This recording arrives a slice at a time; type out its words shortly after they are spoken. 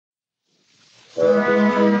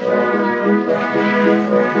Welcome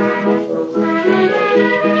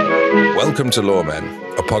to Loremen,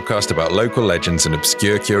 a podcast about local legends and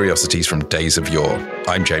obscure curiosities from days of yore.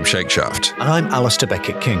 I'm James Shakeshaft. And I'm Alasdair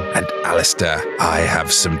Beckett-King. And Alasdair, I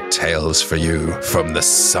have some tales for you from the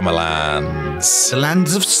Summerlands. The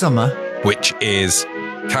lands of summer. Which is,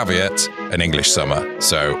 caveat, an English summer.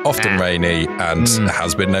 So often rainy and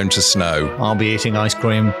has been known to snow. I'll be eating ice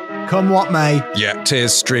cream. Come what may. Yeah,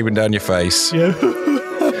 tears streaming down your face. Yeah.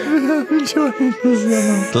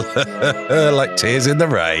 Like tears in the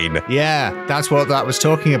rain. Yeah, that's what that was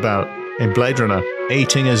talking about in Blade Runner.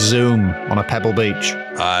 Eating a Zoom on a pebble beach.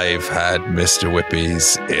 I've had Mr.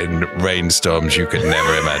 Whippies in rainstorms you could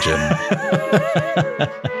never imagine.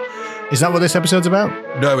 Is that what this episode's about?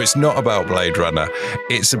 No, it's not about Blade Runner.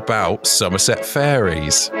 It's about Somerset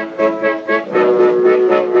fairies.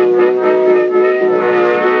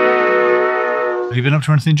 Have you been up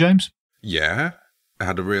to anything, James? Yeah. I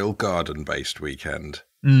had a real garden-based weekend.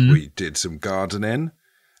 We did some gardening,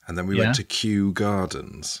 and then we went to Kew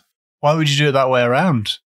Gardens. Why would you do it that way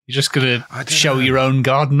around? You're just going to show your own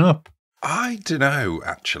garden up. I don't know,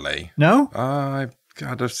 actually. No? I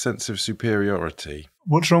had a sense of superiority.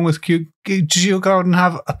 What's wrong with Kew? Does your garden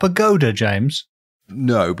have a pagoda, James?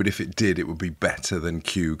 No, but if it did, it would be better than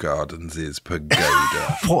Kew Gardens'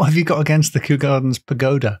 pagoda. What have you got against the Kew Gardens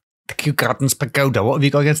pagoda? The Kew Gardens pagoda. What have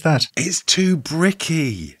you got against that? It's too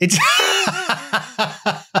bricky. It's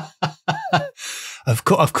of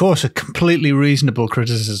course, a completely reasonable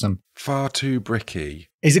criticism. Far too bricky.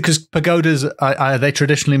 Is it because pagodas are they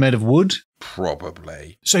traditionally made of wood?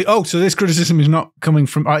 Probably. So this criticism is not coming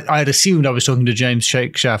from. I had assumed I was talking to James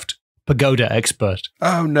Shakeshaft, pagoda expert.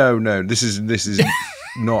 Oh no! This is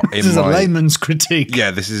not in this is a layman's critique.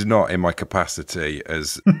 Yeah, this is not in my capacity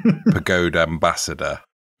as pagoda ambassador.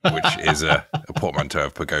 Which is a portmanteau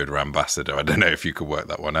of pagoda ambassador. I don't know if you could work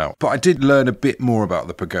that one out. But I did learn a bit more about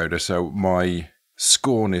the pagoda, so my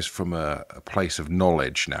scorn is from a place of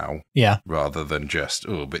knowledge now. Yeah. Rather than just,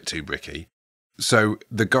 a bit too bricky. So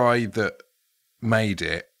the guy that made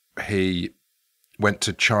it, he went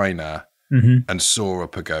to China and saw a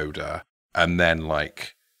pagoda, and then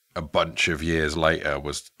like a bunch of years later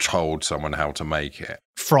was told someone how to make it.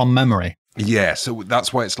 From memory. Yeah, so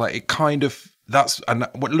that's why it's like, it kind of... And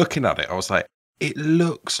looking at it, I was like, it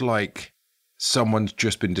looks like someone's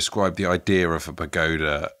just been described the idea of a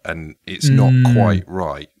pagoda and it's not quite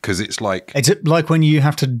right. Because it's like... Is it like when you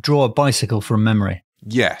have to draw a bicycle from memory?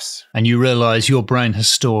 Yes. And you realise your brain has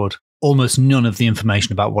stored almost none of the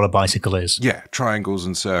information about what a bicycle is. Yeah, triangles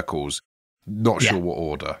and circles. Not sure what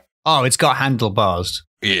order. Oh, it's got handlebars.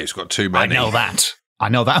 Yeah, it's got too many. I know that. I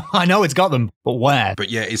know it's got them, but where? But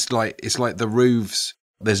yeah, it's like the roofs...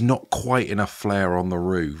 There's not quite enough flair on the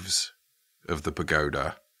roofs of the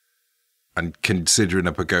pagoda. And considering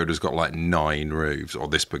a pagoda's got like 9 roofs, or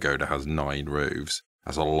this pagoda has 9 roofs,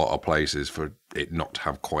 that's a lot of places for it not to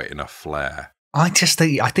have quite enough flair. I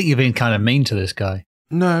think you're being kind of mean to this guy.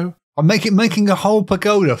 No. I'm making a whole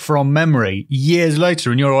pagoda from memory years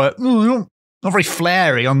later, and you're like, not very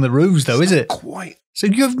flary on the roofs though, is it? Quite. So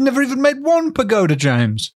you've never even made one pagoda,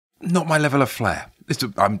 James? Not my level of flair.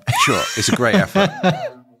 I'm sure it's a great effort,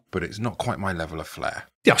 but it's not quite my level of flair.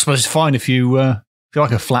 Yeah, I suppose it's fine if you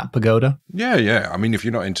like a flat pagoda. Yeah. I mean, if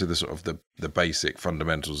you're not into the sort of the basic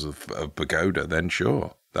fundamentals of pagoda, then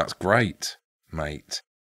sure, that's great, mate.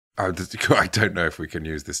 I don't know if we can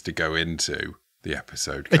use this to go into the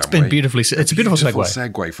episode. It's been beautifully. It's a beautiful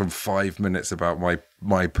segue from 5 minutes about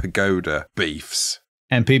my pagoda beefs.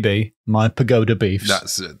 MPB, my pagoda beefs.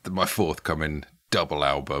 That's my forthcoming double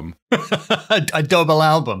album. A double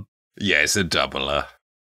album? Yeah, it's a doubler.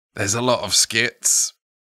 There's a lot of skits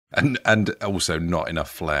and also not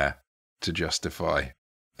enough flair to justify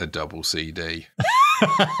a double CD.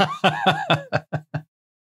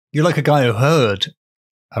 You're like a guy who heard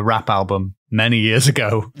a rap album many years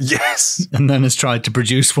ago. Yes. And then has tried to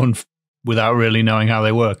produce one without really knowing how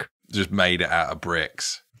they work. Just made it out of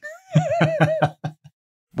bricks.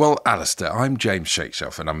 Well, Alasdair, I'm James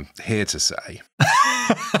Shakeshaft, and I'm here to say...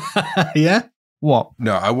 Yeah? What?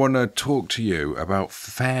 No, I want to talk to you about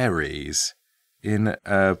fairies in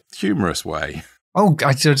a humorous way. Oh,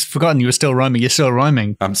 I just forgotten you were still rhyming. You're still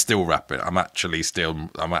rhyming. I'm still rapping. I'm actually still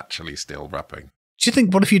rapping. Do you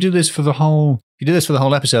think, what if you do this for the whole... If you do this for the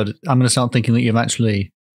whole episode, I'm going to start thinking that you've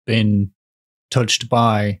actually been touched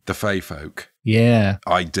by... The fae folk. Yeah.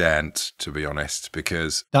 I daren't, to be honest,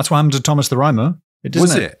 because... That's what happened to Thomas the Rhymer.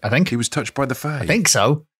 Was it? I think he was touched by the fae. I think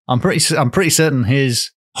so. I'm pretty certain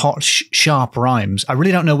his hot, sharp rhymes. I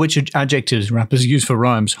really don't know which adjectives rappers use for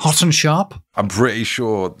rhymes. Hot and sharp? I'm pretty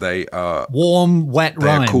sure they are warm, wet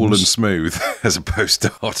rhymes. They're cool and smooth as opposed to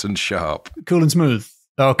hot and sharp. Cool and smooth.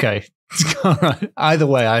 Okay. All right. Either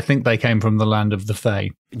way, I think they came from the land of the Fae.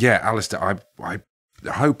 Yeah, Alasdair, I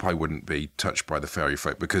hope I wouldn't be touched by the fairy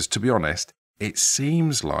folk because, to be honest, it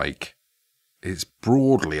seems like it's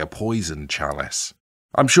broadly a poison chalice.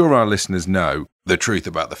 I'm sure our listeners know the truth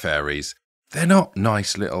about the fairies. They're not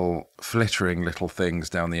nice little flittering little things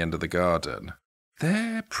down the end of the garden.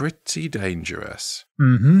 They're pretty dangerous.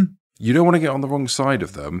 Mm-hmm. You don't want to get on the wrong side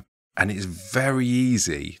of them, and it's very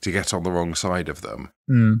easy to get on the wrong side of them.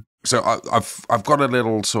 Mm. So I've got a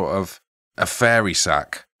little sort of a fairy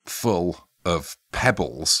sack full of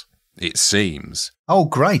pebbles, it seems. Oh,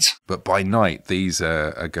 great. But by night, these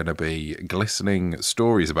are going to be glistening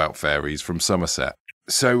stories about fairies from Somerset.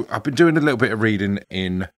 So I've been doing a little bit of reading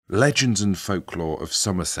in Legends and Folklore of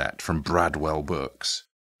Somerset from Bradwell Books,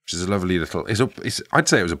 which is a lovely little... I'd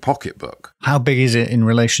say it was a pocket book. How big is it in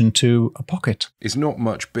relation to a pocket? It's not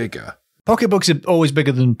much bigger. Pocket books are always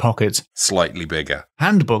bigger than pockets. Slightly bigger.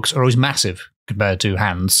 Handbooks are always massive compared to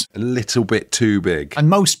hands. A little bit too big. And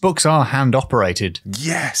most books are hand-operated.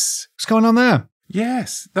 Yes. What's going on there?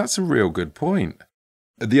 Yes, that's a real good point.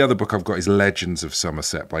 The other book I've got is Legends of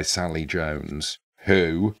Somerset by Sally Jones,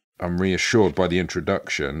 who, I'm reassured by the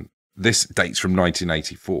introduction, this dates from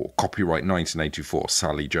 1984, copyright 1984,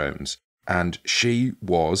 Sally Jones. And she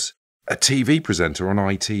was a TV presenter on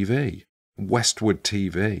ITV, Westwood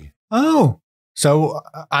TV. Oh, so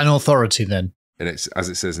an authority then. And it's, as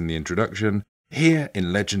it says in the introduction, here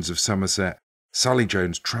in Legends of Somerset, Sally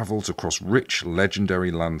Jones travels across rich,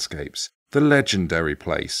 legendary landscapes. The legendary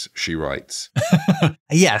place, she writes.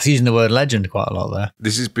 Yes, using the word legend quite a lot there.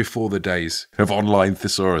 This is before the days of online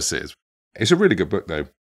thesauruses. It's a really good book, though.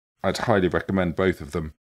 I'd highly recommend both of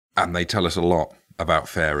them. And they tell us a lot about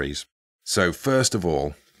fairies. So, first of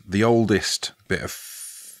all, the oldest bit of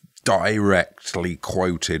directly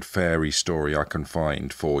quoted fairy story I can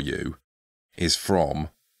find for you is from,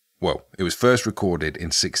 well, it was first recorded in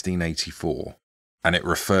 1684, and it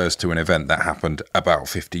refers to an event that happened about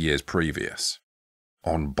 50 years previous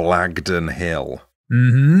on Blagden Hill,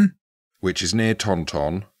 which is near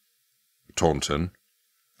Taunton.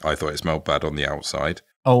 I thought it smelled bad on the outside.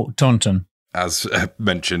 Oh, Taunton. As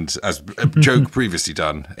mentioned, as a joke previously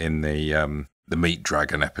done in the Meat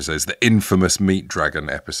Dragon episodes, the infamous Meat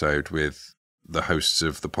Dragon episode with the hosts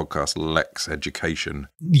of the podcast Lex Education.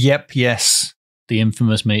 Yep, yes. The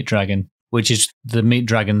infamous Meat Dragon, which is the Meat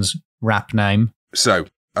Dragon's rap name. So,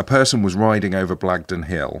 a person was riding over Blagden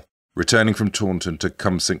Hill, returning from Taunton to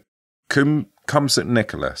Cumsint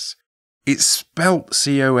Nicholas. It's spelt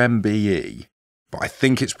C-O-M-B-E, but I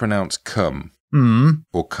think it's pronounced cum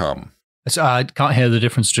or cum. I can't hear the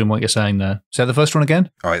difference between what you're saying there. Say the first one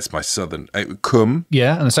again. Oh, it's my southern... cum.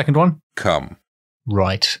 Yeah, and the second one? Cum.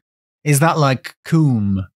 Right. Is that like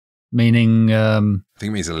coombe, meaning... I think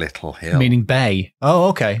it means a little hill. Meaning bay. Oh,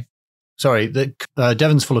 okay. Sorry,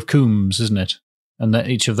 Devon's full of coombes, isn't it? And that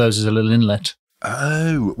each of those is a little inlet.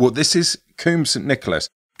 Oh, well, this is Coombe St Nicholas,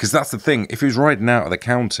 because that's the thing. If he was riding out of the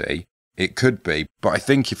county, it could be. But I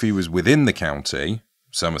think if he was within the county,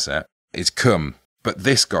 Somerset, it's Cum. But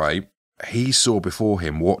this guy... he saw before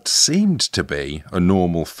him what seemed to be a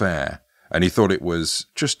normal fair, and he thought it was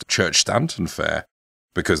just Church Stanton Fair,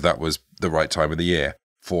 because that was the right time of the year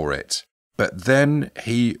for it. But then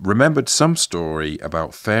he remembered some story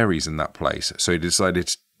about fairies in that place, so he decided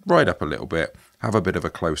to ride up a little bit, have a bit of a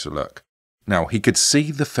closer look. Now, he could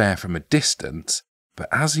see the fair from a distance, but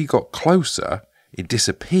as he got closer, it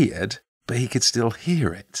disappeared, but he could still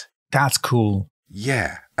hear it. That's cool.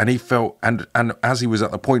 Yeah, and he felt, and as he was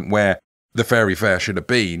at the point where the fairy fair should have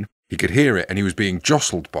been, he could hear it and he was being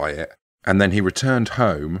jostled by it. And then he returned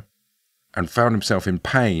home and found himself in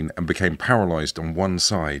pain and became paralysed on one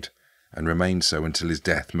side and remained so until his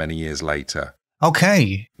death many years later.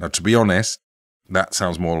 Okay. Now, to be honest, that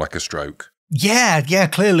sounds more like a stroke. Yeah,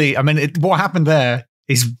 clearly. I mean, what happened there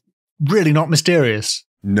is really not mysterious.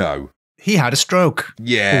 No. He had a stroke.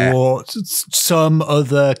 Yeah. Or some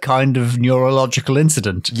other kind of neurological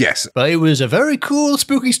incident. Yes. But it was a very cool,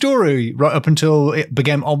 spooky story right up until it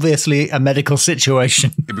became obviously a medical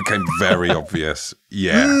situation. It became very obvious.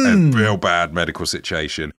 Yeah, a real bad medical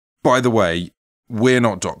situation. By the way, we're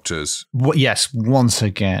not doctors. Yes, once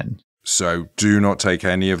again. So do not take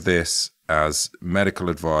any of this as medical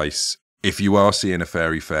advice. If you are seeing a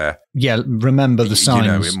fairy fair... yeah, remember the signs.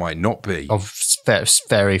 You know, it might not be. Of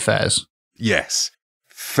fairy fairs. Yes.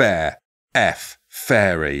 Fair. F.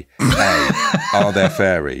 Fairy. A. Are there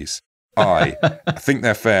fairies? I think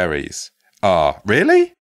they're fairies. R.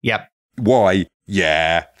 Really? Yep. Why?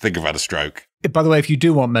 Yeah, think I've had a stroke. By the way, if you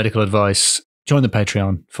do want medical advice, join the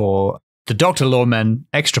Patreon for the Dr. Loremen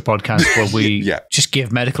extra podcast where we just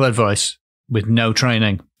give medical advice with no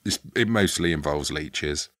training. It mostly involves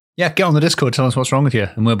leeches. Yeah, get on the Discord, tell us what's wrong with you,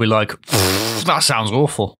 and we'll be like, that sounds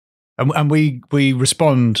awful. And we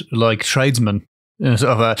respond like tradesmen, sort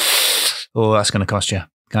of a, oh, that's going to cost you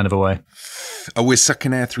kind of a way. Oh, we're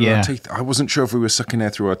sucking air through our teeth. I wasn't sure if we were sucking air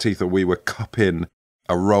through our teeth or we were cupping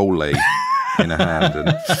a rollie in a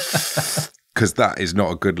hand. Because that is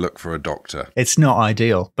not a good look for a doctor. It's not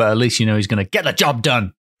ideal, but at least you know he's going to get the job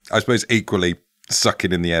done. I suppose equally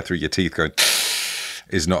sucking in the air through your teeth going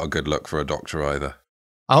is not a good look for a doctor either.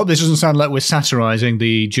 I hope this doesn't sound like we're satirising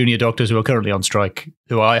the junior doctors who are currently on strike,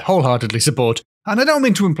 who I wholeheartedly support. And I don't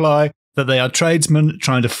mean to imply that they are tradesmen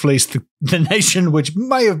trying to fleece the nation, which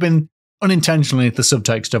may have been unintentionally the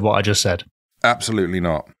subtext of what I just said. Absolutely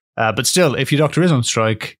not. But still, if your doctor is on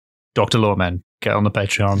strike, Dr. Loremen, get on the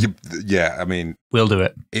Patreon. Yeah, I mean... We'll do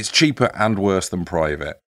it. It's cheaper and worse than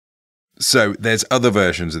private. So there's other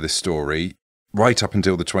versions of this story right up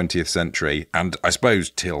until the 20th century, and I suppose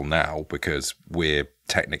till now, because we're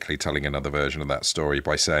technically telling another version of that story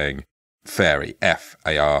by saying fairy,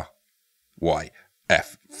 F-A-R-Y,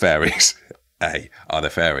 F, fairies, A, are the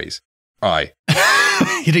fairies. I.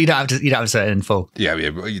 You don't have to say it in full. Yeah,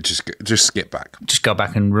 you just skip back. Just go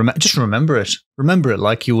back and remember it. Remember it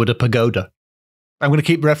like you would a pagoda. I'm going to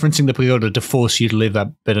keep referencing the pagoda to force you to leave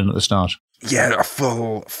that bit in at the start. Yeah, a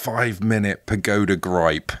full 5-minute pagoda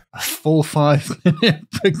gripe. A full 5-minute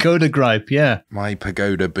pagoda gripe, yeah. My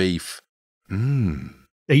pagoda beef. Are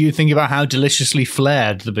you thinking about how deliciously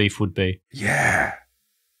flared the beef would be? Yeah.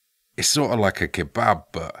 It's sort of like a kebab,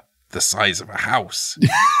 but the size of a house.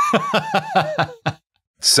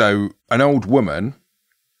 So, an old woman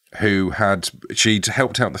she'd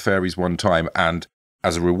helped out the fairies one time, and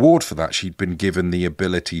as a reward for that, she'd been given the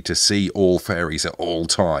ability to see all fairies at all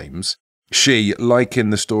times. She, like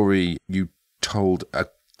in the story you told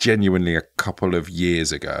genuinely a couple of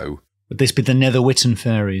years ago. Would this be the Nether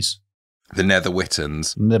fairies? The Nether.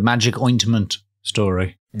 The magic ointment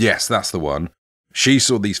story. Yes, that's the one. She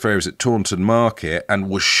saw these fairies at Taunton Market and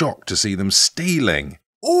was shocked to see them stealing.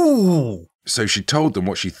 Ooh! So she told them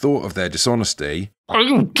what she thought of their dishonesty.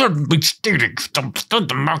 You shouldn't be stealing from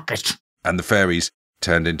the market. And the fairies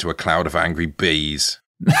turned into a cloud of angry bees.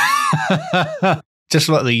 Just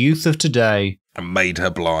like the youth of today. And made her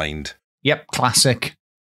blind. Yep, classic.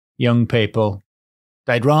 Young people.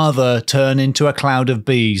 They'd rather turn into a cloud of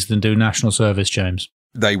bees than do national service, James.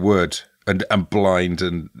 They would. And blind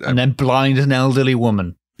and then blind an elderly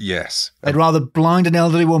woman. Yes. They'd rather blind an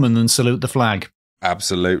elderly woman than salute the flag.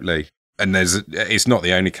 Absolutely. And it's not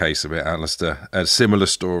the only case of it, Alasdair. A similar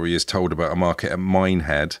story is told about a market at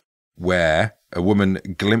Minehead where a woman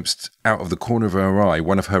glimpsed out of the corner of her eye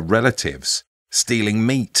one of her relatives stealing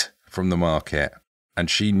meat from the market.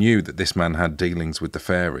 And she knew that this man had dealings with the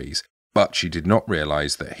fairies, but she did not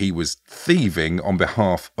realise that he was thieving on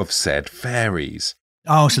behalf of said fairies.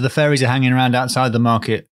 Oh, so the fairies are hanging around outside the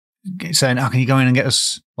market saying, can you go in and get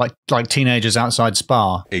us like teenagers outside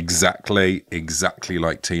Spa? Exactly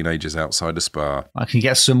like teenagers outside a spa. Can you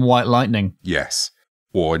get us some white lightning? Yes.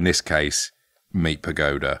 Or in this case, meat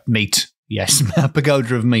pagoda. Meat. Yes, a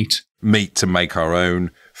pagoda of meat. Meat to make our own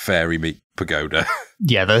fairy meat pagoda.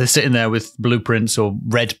 Yeah, they're sitting there with blueprints or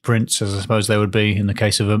red prints, as I suppose they would be in the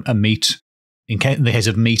case of a meat, in the case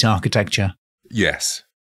of meat architecture. Yes.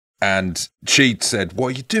 And she said, what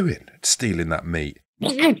are you doing? Stealing that meat.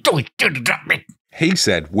 What are you doing that meat? He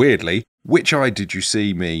said, weirdly, which eye did you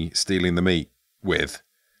see me stealing the meat with?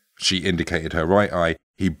 She indicated her right eye.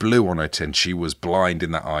 He blew on it and she was blind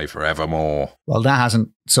in that eye forevermore. Well, that hasn't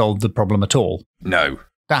solved the problem at all. No.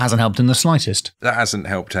 That hasn't helped in the slightest. That hasn't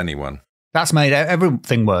helped anyone. That's made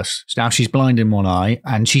everything worse. Now she's blind in one eye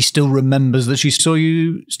and she still remembers that she saw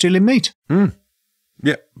you stealing meat.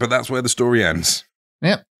 Yeah, but that's where the story ends.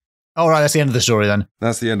 Yep. All right, that's the end of the story then.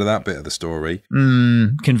 That's the end of that bit of the story.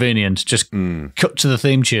 Convenient. Just cut to the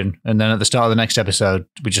theme tune, and then at the start of the next episode,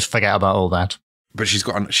 we just forget about all that. But she's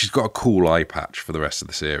got a cool eye patch for the rest of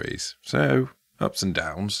the series. So, ups and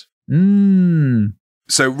downs.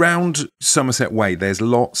 So, round Somerset Way, there's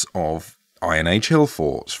lots of Iron Age hill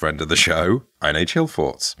forts, friend of the show, Iron Age hill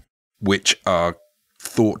forts, which are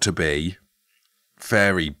thought to be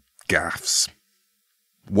fairy gaffs.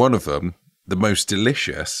 One of them, the most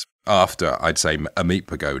delicious, after, I'd say, a meat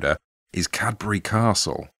pagoda, is Cadbury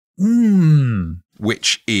Castle.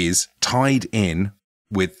 Which is tied in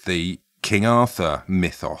with the King Arthur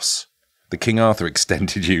mythos, the King Arthur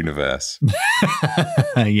extended universe.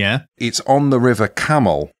 Yeah. It's on the River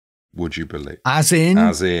Camel, would you believe? As in?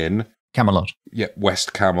 As in... Camelot. Yeah,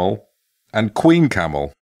 West Camel and Queen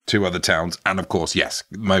Camel, 2 other towns. And of course, yes,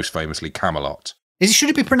 most famously Camelot. Should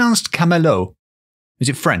it be pronounced Camelot? Is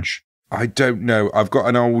it French? I don't know. I've got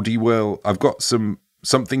an oldie world. I've got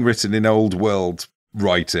something written in old world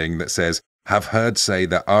writing that says, have heard say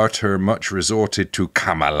that Arthur much resorted to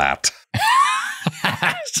Camelot.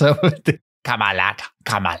 So, Camelot.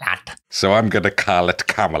 So I'm going to call it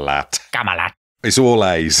Camelot. Camelot. It's all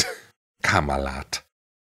A's. Camelot.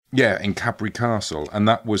 Yeah, in Capri Castle. And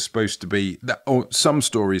that was supposed to be... some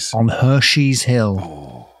stories... On Hershey's Hill.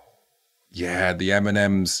 Oh, yeah, the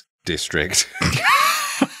M&M's district.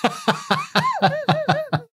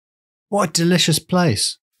 What a delicious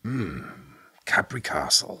place. Capri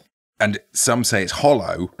Castle. And some say it's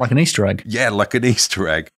hollow. Like an Easter egg. Yeah, like an Easter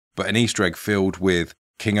egg. But an Easter egg filled with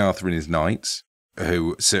King Arthur and his knights,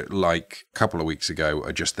 who, like a couple of weeks ago,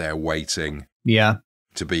 are just there waiting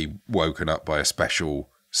to be woken up by a special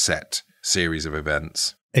set series of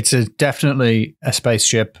events. It's definitely a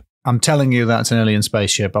spaceship. I'm telling you that's an alien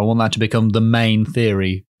spaceship. I want that to become the main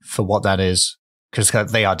theory for what that is,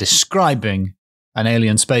 because they are describing an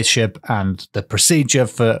alien spaceship and the procedure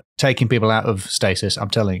for taking people out of stasis. I'm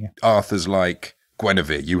telling you. Arthur's like,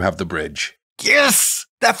 Guinevere, you have the bridge. Yes,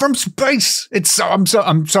 they're from space. I'm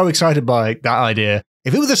so excited by that idea.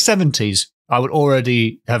 If it was the 70s, I would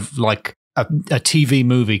already have like a TV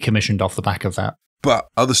movie commissioned off the back of that. But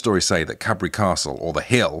other stories say that Capri Castle, or the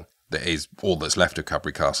hill that is all that's left of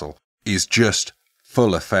Capri Castle, is just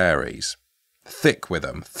full of fairies. Thick with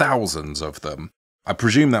them, thousands of them. I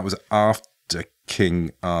presume that was after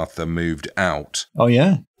King Arthur moved out. Oh,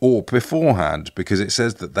 yeah? Or beforehand, because it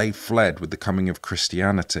says that they fled with the coming of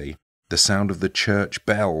Christianity. The sound of the church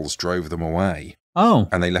bells drove them away. Oh.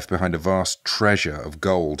 And they left behind a vast treasure of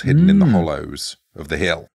gold hidden in the hollows of the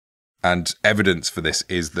hill. And evidence for this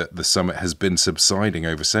is that the summit has been subsiding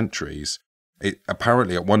over centuries.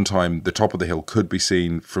 Apparently, at one time, the top of the hill could be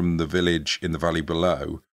seen from the village in the valley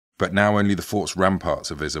below, but now only the fort's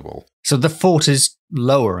ramparts are visible. So the fort is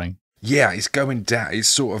lowering? Yeah, it's going down. It's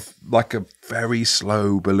sort of like a very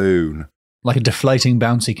slow balloon. Like a deflating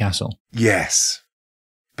bouncy castle? Yes,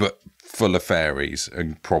 but full of fairies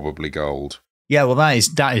and probably gold. Yeah, well, that is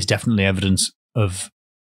definitely evidence of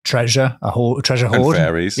treasure, treasure hoard. And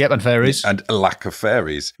fairies. Yep, and fairies. And a lack of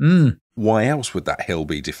fairies. Why else would that hill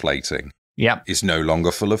be deflating? Yep. It's no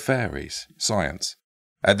longer full of fairies. Science.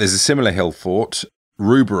 There's a similar hill fort,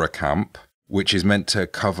 Rubera Camp, which is meant to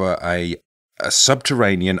cover a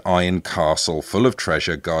subterranean iron castle full of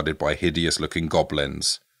treasure guarded by hideous-looking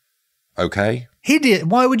goblins. Okay? Hideous?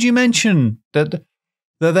 Why would you mention that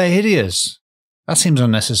they're hideous? That seems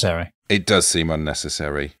unnecessary. It does seem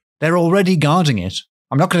unnecessary. They're already guarding it.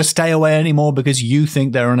 I'm not going to stay away anymore because you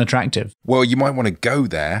think they're unattractive. Well, you might want to go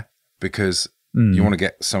there because you want to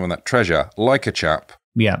get some of that treasure, like a chap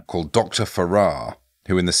called Dr. Farrar,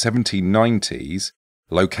 who in the 1790s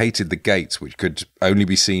located the gates which could only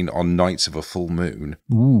be seen on nights of a full moon.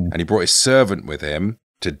 Ooh. And he brought his servant with him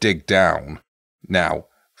to dig down. Now,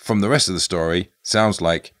 from the rest of the story, sounds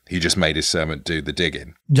like he just made his servant do the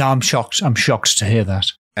digging. I'm shocked. I'm shocked to hear that.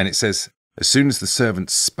 And it says, as soon as the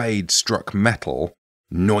servant's spade struck metal,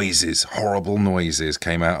 horrible noises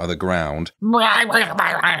came out of the ground.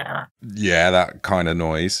 Yeah, that kind of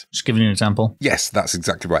noise. Just giving you an example. Yes, that's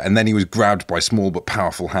exactly right. And then he was grabbed by small but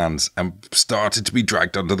powerful hands and started to be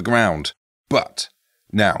dragged under the ground. But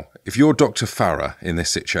now, if you're Dr. Farrar in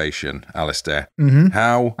this situation, Alasdair,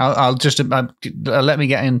 how... I'll just... let me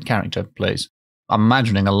get in character, please. I'm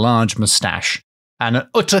imagining a large moustache and an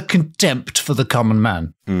utter contempt for the common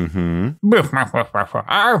man. I'm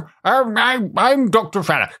Dr.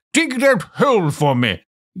 Farrar. Dig that hole for me.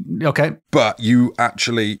 Okay. But you've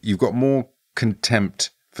got more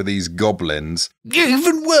contempt for these goblins.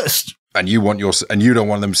 Even worse. And you don't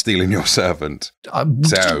want them stealing your servant.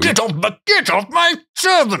 So get off my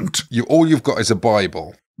servant. All you've got is a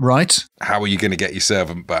Bible. Right. How are you going to get your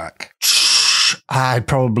servant back? I'd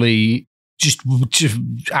probably just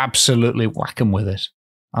absolutely whack them with it.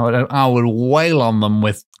 I would wail on them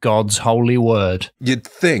with God's holy word. You'd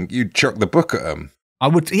think you'd chuck the book at them. I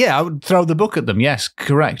would throw the book at them. Yes,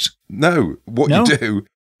 correct. No, you do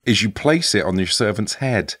is you place it on your servant's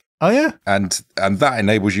head. Oh, yeah? And that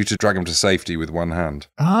enables you to drag him to safety with one hand.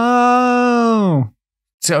 Oh.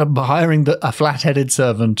 So hiring a flat-headed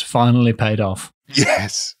servant finally paid off.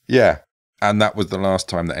 Yes. Yeah. And that was the last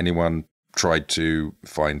time that anyone tried to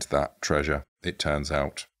find that treasure, it turns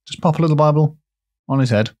out. Just pop a little Bible on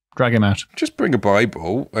his head, drag him out. Just bring a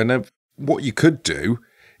Bible, and what you could do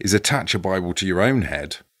is attach a Bible to your own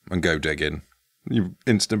head and go digging.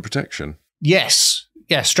 Instant protection. Yes.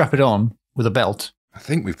 Yeah, strap it on with a belt. I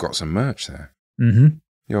think we've got some merch there. Mm-hmm.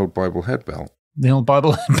 The old Bible head belt. The old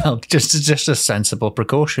Bible belt, just a sensible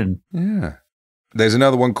precaution. Yeah. There's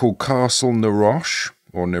another one called Castle Naroche,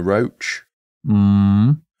 or Naroche.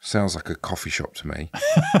 Sounds like a coffee shop to me.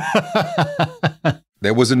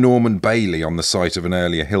 There was a Norman Bailey on the site of an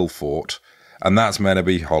earlier hill fort, and that's meant to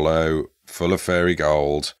be hollow, full of fairy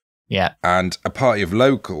gold. Yeah. And a party of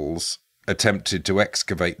locals attempted to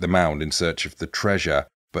excavate the mound in search of the treasure,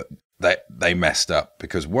 but they messed up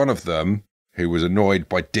because one of them, who was annoyed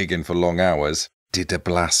by digging for long hours, did a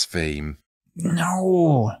blaspheme.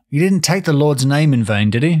 No, he didn't take the Lord's name in vain,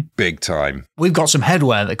 did he? Big time. We've got some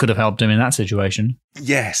headwear that could have helped him in that situation.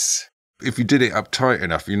 Yes. If you did it up tight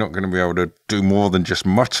enough, you're not going to be able to do more than just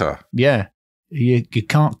mutter. Yeah. You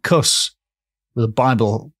can't cuss with a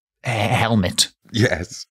Bible helmet.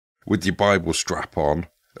 Yes. With your Bible strap on.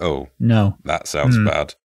 Oh. No. That sounds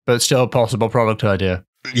bad. But still a possible product idea.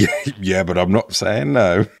 Yeah, but I'm not saying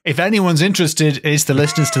no. If anyone's interested, it's the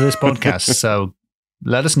listeners to this podcast, so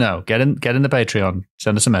let us know. Get in the Patreon.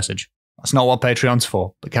 Send us a message. That's not what Patreon's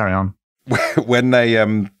for, but carry on. When they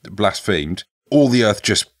blasphemed, all the earth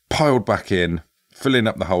just piled back in, filling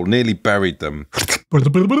up the hole, nearly buried them.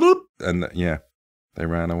 And they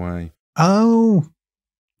ran away. Oh.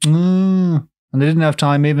 And they didn't have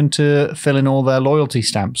time even to fill in all their loyalty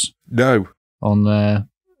stamps. No. On their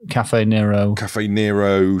Cafe Nero. Cafe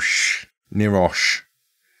Neroche.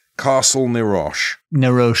 Castle Naroche.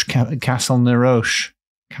 Castle Naroche.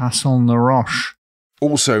 Castle Naroche.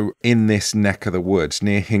 Also in this neck of the woods,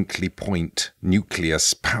 near Hinkley Point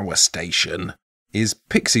Nucleus Power Station, is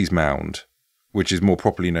Pixie's Mound, which is more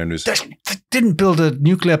properly known as... They didn't build a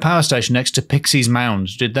nuclear power station next to Pixie's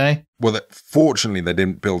Mound, did they? Well, fortunately, they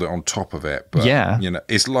didn't build it on top of it. But,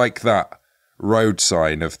 it's like that road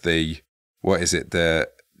sign of the... What is it? The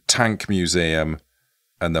Tank Museum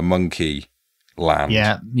and the Monkey Land.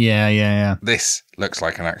 Yeah. This looks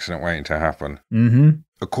like an accident waiting to happen. Mm-hmm.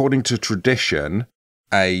 According to tradition,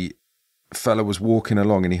 a fella was walking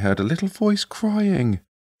along and he heard a little voice crying.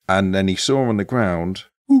 And then he saw on the ground,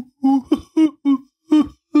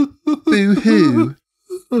 boo-hoo.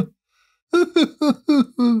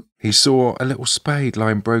 He saw a little spade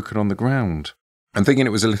lying broken on the ground. And thinking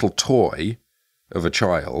it was a little toy of a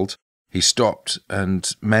child, he stopped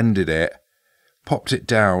and mended it, popped it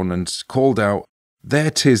down and called out,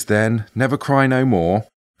 "There 'tis then, never cry no more,"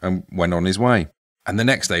 and went on his way. And the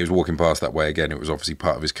next day he was walking past that way again. It was obviously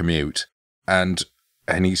part of his commute. And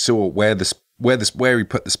he saw where he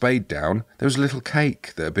put the spade down, there was a little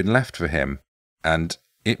cake that had been left for him. And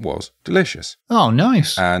it was delicious. Oh,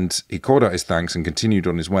 nice. And he called out his thanks and continued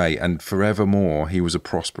on his way. And forevermore, he was a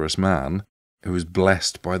prosperous man who was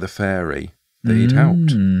blessed by the fairy that he'd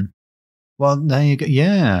helped. Well, there you go.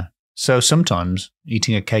 Yeah. So sometimes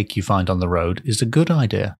eating a cake you find on the road is a good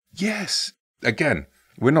idea. Yes. Again,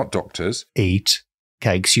 we're not doctors. Eat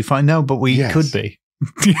cakes you find. No, but we could be.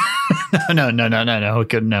 No. We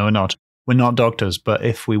couldn't. No, we're not. We're not doctors. But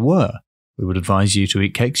if we were, we would advise you to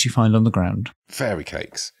eat cakes you find on the ground. Fairy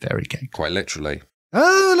cakes. Fairy cake. Quite literally.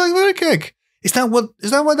 Oh, like fairy cake. Is that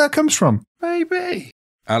where that comes from? Maybe.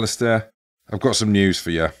 Alasdair, I've got some news for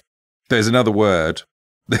you. There's another word.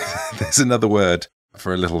 There's another word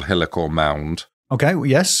for a little hillock or mound. Okay,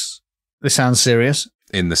 yes. This sounds serious.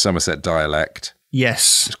 In the Somerset dialect.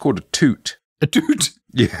 Yes. It's called a toot. A toot?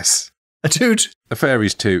 Yes. A toot? A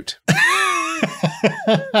fairy's toot.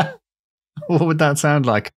 What would that sound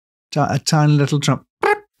like? A tiny little trump.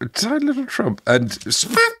 A tiny little trump. And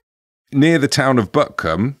near the town of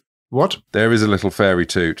Buckham... What? There is a little fairy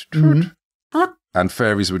toot. Mm-hmm. And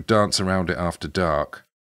fairies would dance around it after dark.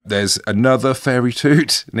 There's another fairy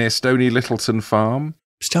toot near Stony Littleton Farm.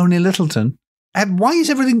 Stony Littleton? And why is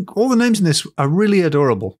everything... All the names in this are really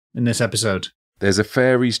adorable in this episode. There's a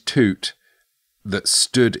fairy's toot that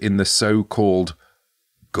stood in the so-called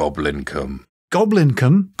Goblincombe.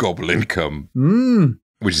 Goblincombe? Goblincombe.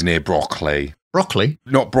 Which is near Brockley. Broccoli?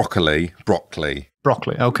 Not broccoli, Brockley.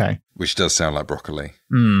 Brockley, okay. Which does sound like broccoli.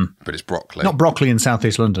 But it's Brockley. Not Brockley in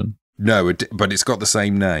southeast London. No, but it's got the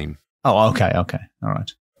same name. Oh, okay. All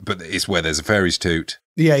right. But it's where there's a fairy's toot.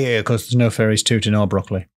 Yeah, because there's no fairy's toot in our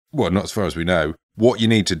Brockley. Well, not as far as we know. What you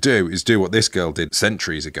need to do is do what this girl did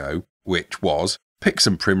centuries ago, which was pick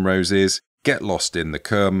some primroses, get lost in the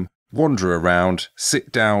combe, wander around,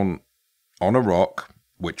 sit down on a rock,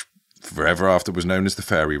 which forever after was known as the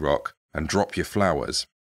fairy rock, and drop your flowers.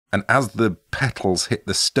 And as the petals hit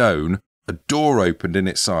the stone, a door opened in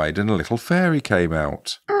its side and a little fairy came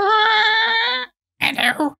out.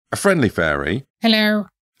 Hello. A friendly fairy.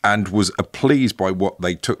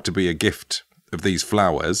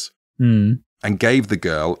 and gave the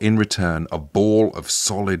girl, in return, a ball of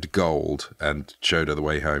solid gold and showed her the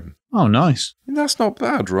way home. Oh, nice. That's not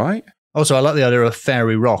bad, right? Also, I like the idea of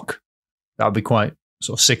fairy rock. That would be quite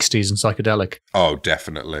sort of 60s and psychedelic. Oh,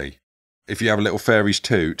 definitely. If you have a little fairies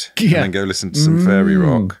toot, Yeah. and then go listen to some fairy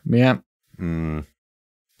rock. Yeah.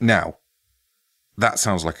 Now, that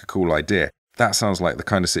sounds like a cool idea. That sounds like the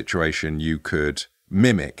kind of situation you could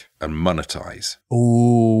mimic and monetize.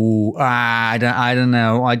 Ooh, I don't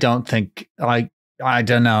know. I don't think I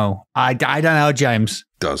don't know. I don't know, James.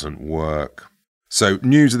 Doesn't work. So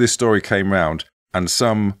news of this story came round, and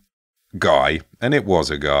some guy, and it was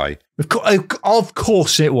a guy. Of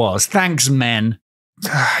course it was. Thanks, men.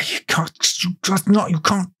 Don't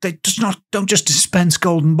just dispense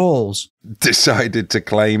golden balls. Decided to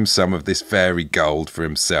claim some of this fairy gold for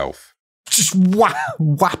himself. Just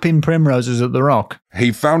whapping primroses at the rock.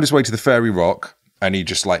 He found his way to the fairy rock, and he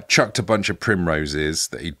just like chucked a bunch of primroses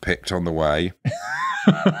that he'd picked on the way.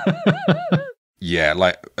 Yeah,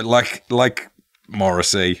 like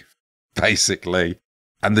Morrissey, basically.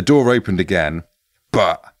 And the door opened again,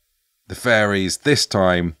 but the fairies this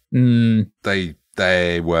time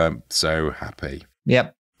they weren't so happy.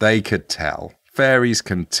 Yep. They could tell. Fairies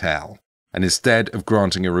can tell. And instead of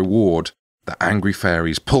granting a reward, the angry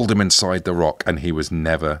fairies pulled him inside the rock and he was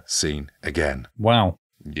never seen again. Wow.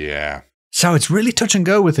 Yeah. So it's really touch and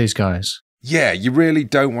go with these guys. Yeah, you really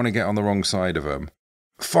don't want to get on the wrong side of them.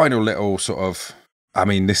 Final little sort of, I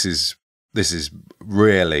mean, this is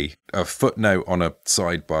really a footnote on a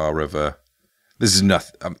sidebar of a, this is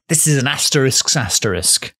nothing. This is an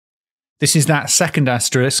asterisk. This is that second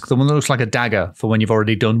asterisk, the one that looks like a dagger for when you've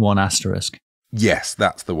already done one asterisk. Yes,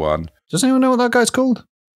 that's the one. Does anyone know what that guy's called?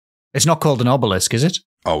 It's not called an obelisk, is it?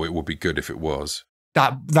 Oh, it would be good if it was.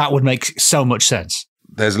 That would make so much sense.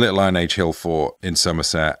 There's a little Iron Age hill fort in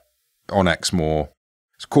Somerset on Exmoor.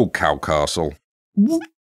 It's called Cow Castle.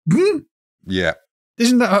 Yeah.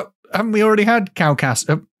 Isn't that... haven't we already had Cow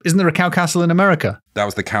Castle? Isn't there a Cow Castle in America? That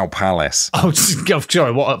was the Cow Palace. Oh,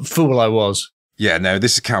 sorry, what a fool I was. Yeah, no,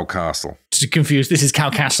 this is Cow Castle. Confused. This is Cow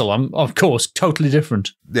Castle. I'm, of course, totally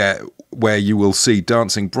different. Yeah, where you will see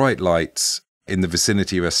dancing bright lights in the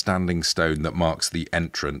vicinity of a standing stone that marks the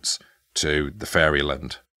entrance to the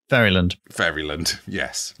Fairyland. Fairyland,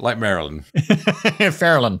 yes. Like Maryland.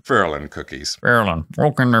 Fairyland cookies.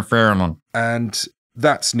 Welcome to Fairyland. And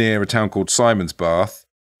that's near a town called Simonsbath,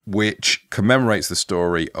 which commemorates the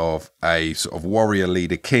story of a sort of warrior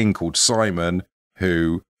leader king called Simon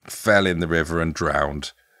who fell in the river and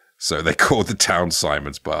drowned. So they called the town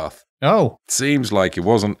Simonsbath. Oh. Seems like it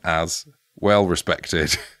wasn't as well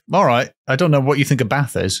respected. All right. I don't know what you think a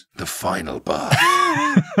bath is. The final bath.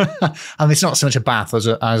 And it's not so much a bath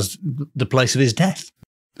as the place of his death.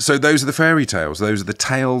 So those are the fairy tales. Those are the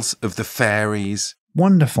tales of the fairies.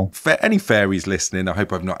 Wonderful. Any fairies listening, I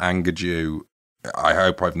hope I've not angered you. I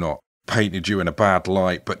hope I've not painted you in a bad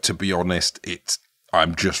light. But to be honest,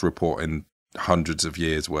 I'm just reporting hundreds of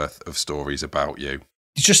years worth of stories about you.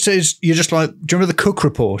 You're just like, do you remember the Cook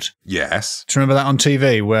Report? Yes. Do you remember that on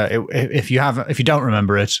TV where if you don't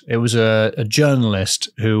remember it, it was a journalist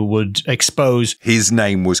who would expose. His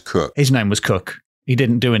name was Cook. He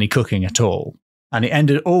didn't do any cooking at all. And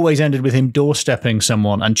it always ended with him doorstepping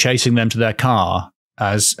someone and chasing them to their car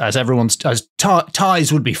as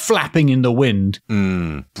ties would be flapping in the wind.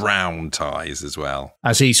 Brown ties as well.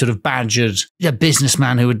 As he sort of badgered a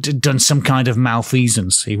businessman who had done some kind of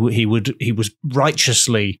malfeasance. He was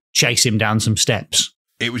righteously chase him down some steps.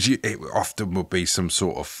 It often would be some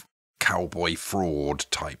sort of cowboy fraud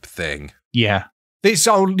type thing. Yeah.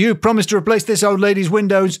 You promised to replace this old lady's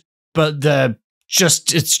windows, but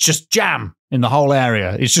it's just jam in the whole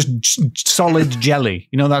area. It's just solid jelly.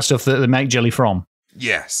 You know that stuff that they make jelly from?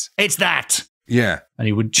 Yes. It's that. Yeah. And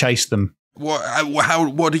he would chase them.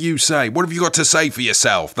 What do you say? What have you got to say for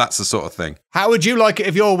yourself? That's the sort of thing. How would you like it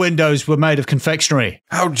if your windows were made of confectionery?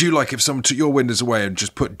 How would you like if someone took your windows away and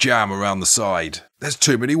just put jam around the side? There's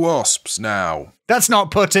too many wasps now. That's not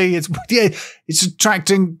putty. It's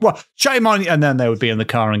attracting... What? Shame on you. And then they would be in the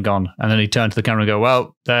car and gone. And then he'd turn to the camera and go,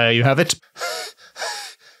 well, there you have it.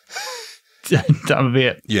 That would be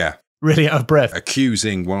it. Yeah. Really out of breath.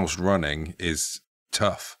 Accusing whilst running is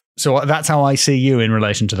tough. So that's how I see you in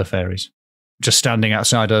relation to the fairies. Just standing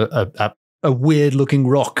outside a weird-looking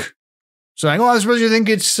rock, saying, I suppose you think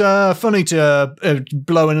it's funny to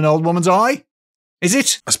blow in an old woman's eye? Is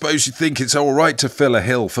it? I suppose you think it's all right to fill a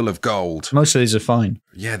hill full of gold. Most of these are fine.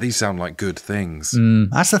 Yeah, these sound like good things.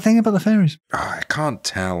 That's the thing about the fairies. I can't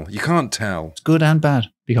tell. You can't tell. It's good and bad.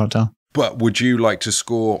 You can't tell. But would you like to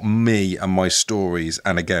score me and my stories?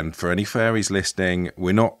 And again, for any fairies listening,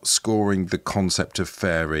 we're not scoring the concept of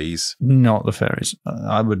fairies. Not the fairies.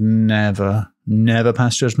 I would never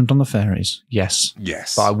pass judgment on the fairies. Yes.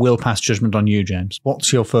 Yes. But I will pass judgment on you, James.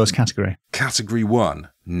 What's your first category? Category 1,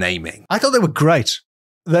 naming. I thought they were great.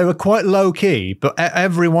 They were quite low-key, but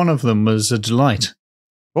every one of them was a delight.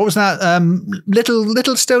 What was that?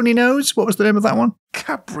 Little Stony Nose? What was the name of that one?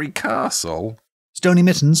 Cadbury Castle? Stony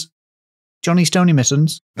Mittens. Johnny Stony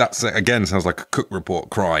Mittens. That's, again, sounds like a Cook Report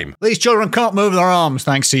crime. These children can't move their arms,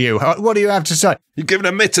 thanks to you. What do you have to say? You've given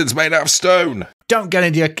them mittens made out of stone. Don't get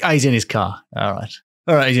into your... he's in his car. All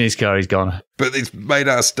right, he's in his car. He's gone. But it's made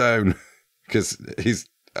out of stone. Because he's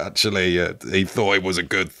actually... he thought it was a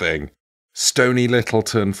good thing. Stony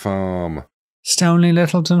Littleton Farm. Stony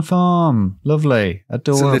Littleton Farm. Lovely.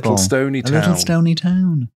 Adorable. It's a little stony town. A little stony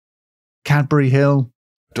town. Cadbury Hill.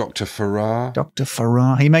 Dr. Farrar. Dr.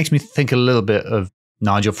 Farrar. He makes me think a little bit of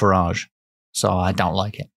Nigel Farage, so I don't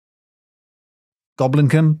like it.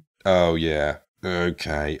 Goblincombe. Oh, yeah.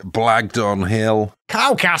 Okay. Blagdon Hill.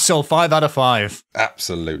 Cow Castle, 5 out of 5.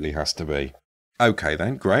 Absolutely has to be. Okay,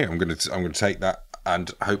 then. Great. I'm going to take that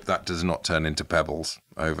and hope that does not turn into pebbles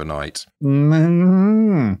overnight.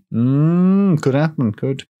 Could happen.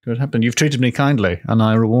 Could happen. You've treated me kindly, and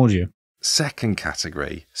I reward you. Second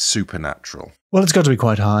category, supernatural. Well, it's got to be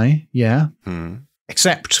quite high, yeah.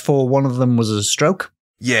 Except for one of them was a stroke.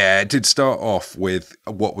 Yeah, it did start off with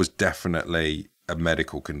what was definitely a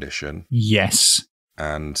medical condition. Yes.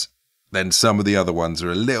 And then some of the other ones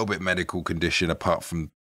are a little bit medical condition, apart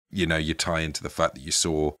from, you tie into the fact that you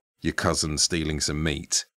saw your cousin stealing some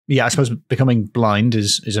meat. Yeah, I suppose becoming blind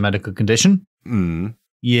is a medical condition.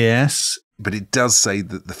 Yes. But it does say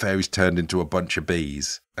that the fairies turned into a bunch of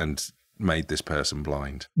bees and made this person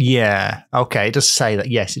blind. Yeah. Okay, it does say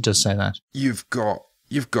that. Yes, it does say that. You've got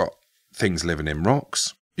things living in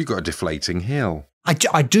rocks. You've got a deflating hill.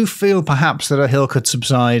 I do feel perhaps that a hill could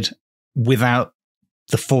subside without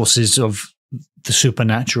the forces of the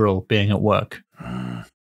supernatural being at work.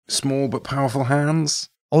 Small but powerful hands.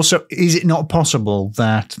 Also, is it not possible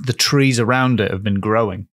that the trees around it have been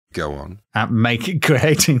growing? Go on. And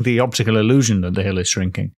creating the optical illusion that the hill is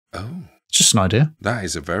shrinking? Oh. Just an idea. That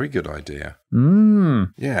is a very good idea.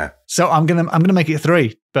 Yeah. So I'm gonna make it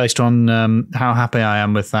 3 based on how happy I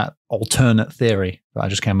am with that alternate theory that I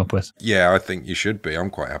just came up with. Yeah, I think you should be.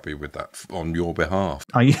 I'm quite happy with that on your behalf.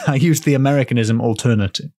 I used the Americanism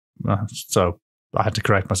alternative, so I had to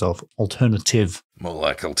correct myself. Alternative. More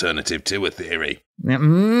like alternative to a theory.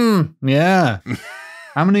 Yeah.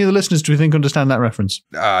 How many of the listeners do we think understand that reference?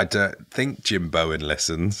 I don't think Jim Bowen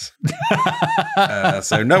listens.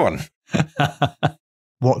 So no one.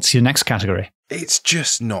 What's your next category? It's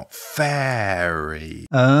just not fairy.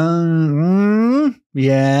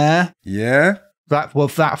 Yeah. Yeah?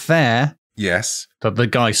 That fair Yes. that the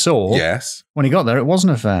guy saw. Yes. When he got there, it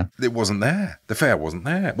wasn't a fair. It wasn't there. The fair wasn't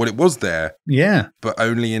there. Well, it was there, Yeah. but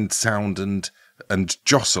only in sound and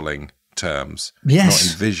jostling terms. Yes.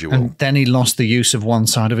 Not in visual. And then he lost the use of one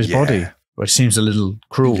side of his body, which seems a little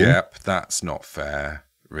cruel. Yep, that's not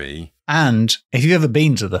fairy. And if you've ever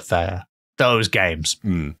been to the fair, those games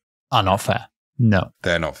are not fair. No.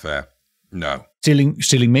 They're not fair. No.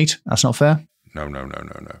 Stealing meat, that's not fair. No.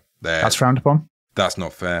 That's frowned upon. That's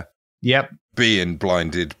not fair. Yep. Being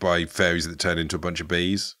blinded by fairies that turn into a bunch of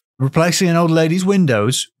bees. Replacing an old lady's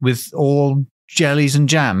windows with all jellies and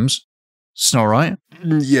jams, it's not right.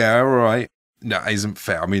 Yeah, all right. No, that isn't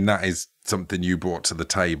fair. I mean, that is something you brought to the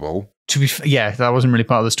table. To be yeah, that wasn't really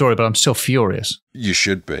part of the story, but I'm still furious. You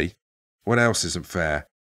should be. What else isn't fair?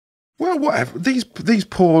 Well, whatever. These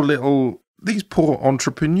poor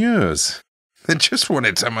entrepreneurs. They just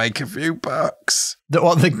wanted to make a few bucks.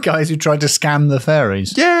 The guys who tried to scam the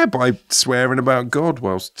fairies? Yeah, by swearing about God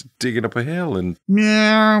whilst digging up a hill and...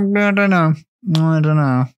 Yeah, I don't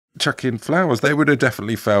know. Chucking flowers. They would have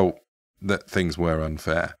definitely felt that things were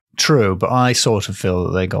unfair. True, but I sort of feel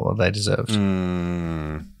that they got what they deserved. All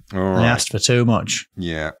right. They asked for too much.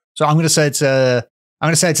 Yeah. So I'm going to say it's a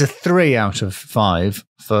 3 out of 5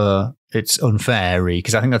 for it's unfair,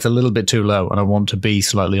 because I think that's a little bit too low and I want to be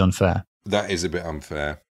slightly unfair. That is a bit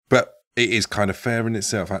unfair. But it is kind of fair in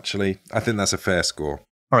itself, actually. I think that's a fair score.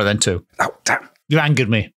 All right, then 2. Oh, damn. You angered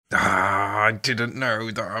me. I didn't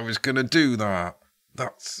know that I was going to do that.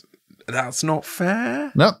 That's not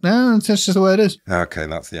fair. No, that's just the way it is. Okay,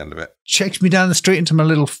 that's the end of it. Chase me down the street into my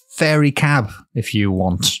little fairy cab, if you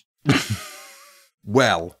want.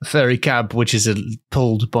 Well. A fairy cab, which is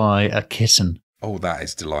pulled by a kitten. Oh, that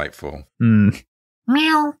is delightful.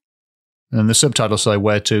 Meow. And the subtitles say,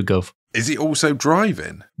 where to, Gov? Is it also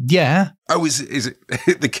driving? Yeah. Oh, is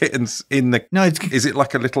it the kitten's in the... No, Is it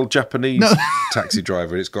like a little Japanese taxi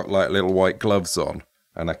driver? It's got like little white gloves on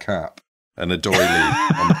and a cap and a doily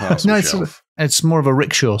on the parcel shelf. It's more of a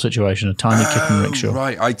rickshaw situation, a tiny kitten rickshaw.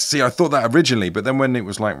 Right. I thought that originally, but then when it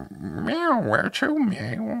was like, meow, where to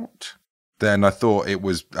meow, then I thought it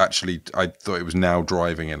was now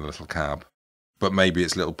driving in a little cab. But maybe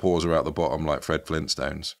its little paws are out the bottom like Fred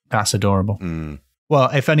Flintstone's. That's adorable. Mm. Well,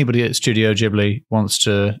 if anybody at Studio Ghibli wants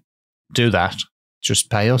to do that, just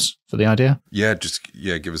pay us for the idea. Yeah,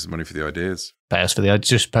 give us the money for the ideas.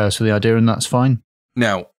 Just pay us for the idea, and that's fine.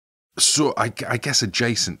 Now, so I guess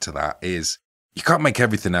adjacent to that is you can't make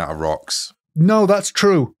everything out of rocks. No, that's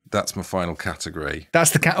true. That's my final category.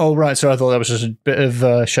 That's the Oh, right. So I thought that was just a bit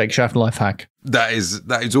of Shake Shaft life hack. That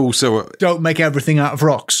is also don't make everything out of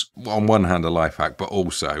rocks. On one hand, a life hack, but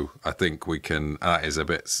also I think we can.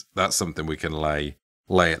 That's something we can lay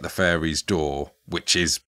at the fairies' door, which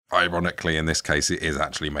is ironically in this case it is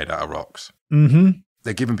actually made out of rocks. Mm-hmm.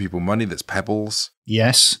 They're giving people money that's pebbles.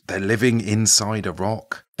 Yes. They're living inside a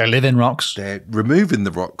rock. They live in rocks. They're removing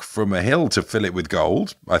the rock from a hill to fill it with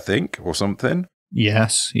gold, I think, or something.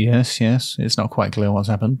 Yes. It's not quite clear what's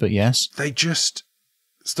happened, but yes. They just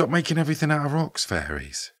stop making everything out of rocks,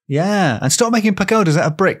 fairies. Yeah, and stop making pagodas out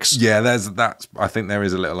of bricks. Yeah, I think there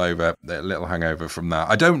is a little hangover from that.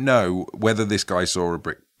 I don't know whether this guy saw a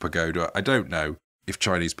brick pagoda. I don't know if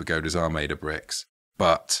Chinese pagodas are made of bricks,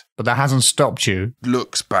 but that hasn't stopped you.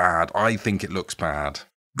 Looks bad. I think it looks bad.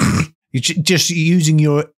 You're just using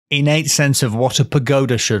your innate sense of what a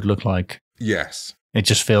pagoda should look like. Yes. It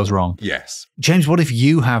just feels wrong. Yes. James, what if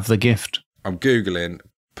you have the gift? I'm Googling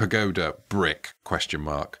pagoda brick ?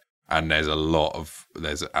 And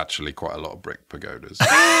there's actually quite a lot of brick pagodas.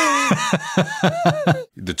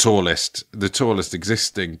 The tallest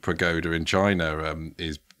existing pagoda in China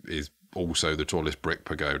is also the tallest brick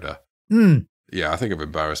pagoda. Mm. Yeah, I think I've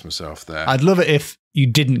embarrassed myself there. I'd love it if you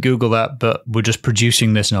didn't Google that, but we're just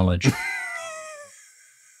producing this knowledge.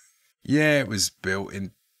 Yeah, it was built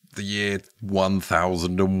in the year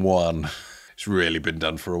 1001. It's really been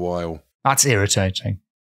done for a while. That's irritating.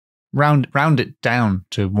 Round it down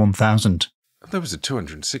to 1,000. There was a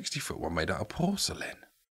 260-foot one made out of porcelain.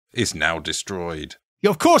 It's now destroyed.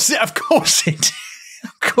 Yeah, of course it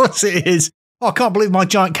is. Oh, I can't believe my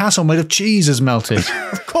giant castle made of cheese has melted.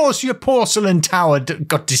 Of course your porcelain tower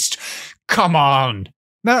got destroyed. Come on.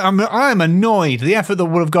 No, I'm annoyed. The effort that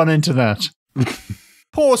would have gone into that.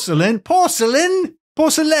 Porcelain?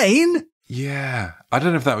 Yeah. I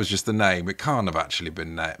don't know if that was just the name. It can't have actually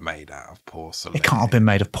been made out of porcelain. It can't have been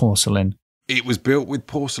made of porcelain. It was built with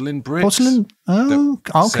porcelain bricks. Porcelain? Oh,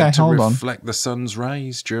 okay, hold on. To reflect the sun's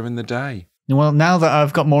rays during the day. Well, now that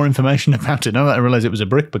I've got more information about it, now that I realise it was a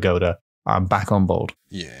brick pagoda, I'm back on board.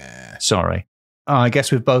 Yeah. Sorry. I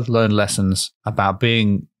guess we've both learned lessons about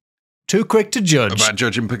being too quick to judge. About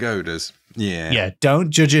judging pagodas. Yeah. Yeah, don't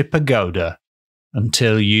judge a pagoda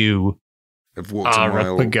until you have walked are a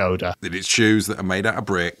mile. A pagoda. That it's shoes that are made out of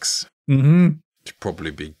bricks. Mm-hmm. It'd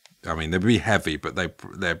probably be, they'd be heavy, but they'd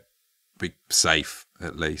be safe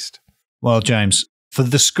at least. Well, James, for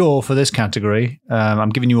the score for this category, I'm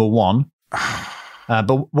giving you a 1.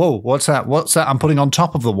 But whoa, what's that? What's that I'm putting on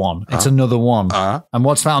top of the 1? It's another 1. And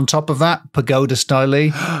what's that on top of that? Pagoda style.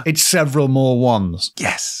 It's several more 1s.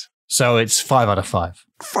 Yes. So it's 5 out of 5.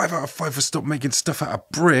 5 out of 5 for stop making stuff out of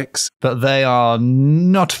bricks. But they are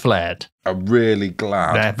not flared. I'm really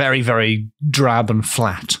glad. They're very, very drab and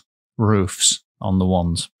flat roofs on the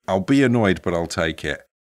 1s. I'll be annoyed, but I'll take it.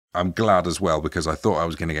 I'm glad as well because I thought I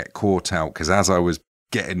was going to get caught out because as I was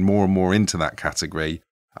getting more and more into that category,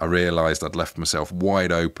 I realised I'd left myself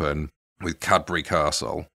wide open with Cadbury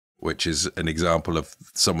Castle, which is an example of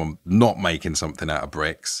someone not making something out of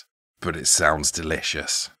bricks, but it sounds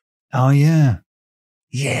delicious. Oh, yeah.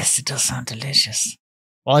 Yes, it does sound delicious.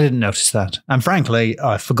 Well, I didn't notice that. And frankly,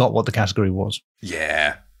 I forgot what the category was.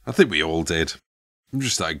 Yeah, I think we all did. I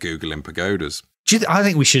just started Googling pagodas. I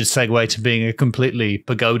think we should segue to being a completely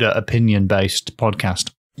pagoda opinion-based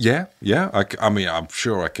podcast. Yeah. I mean, I'm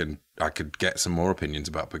sure I could get some more opinions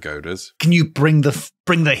about pagodas. Can you bring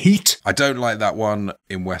the heat? I don't like that one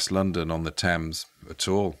in West London on the Thames at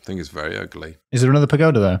all. I think it's very ugly. Is there another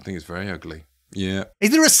pagoda there? I think it's very ugly. Yeah.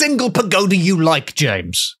 Is there a single pagoda you like,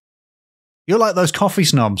 James? You're like those coffee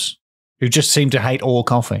snobs who just seem to hate all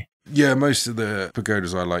coffee. Yeah, most of the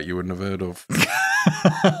pagodas I like you wouldn't have heard of.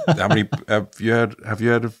 How many have you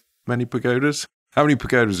heard of many pagodas? How many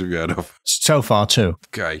pagodas have you heard of? So far, 2.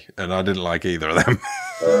 Okay, and I didn't like either of them.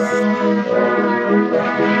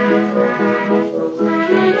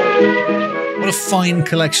 What a fine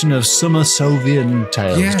collection of Somersovian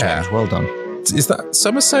tales, Yeah. James. Well done. Is that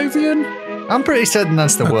Somersovian? I'm pretty certain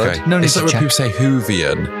that's the word. No need Is that to when check. people say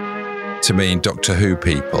Whovian to mean Doctor Who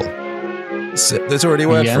people? There's already a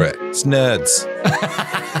word for it. It's nerds.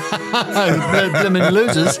 Blimmin'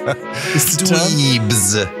 losers. It's the term.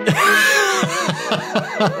 Dweebs.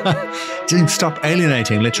 Didn't stop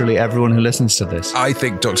alienating literally everyone who listens to this. I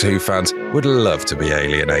think Doctor Who fans would love to be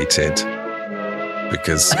alienated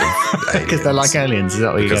because of aliens. Because they like aliens, is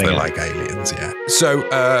that what you're Because getting they at? like aliens, yeah. So,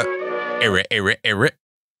 Irrit.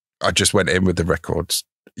 I just went in with the records.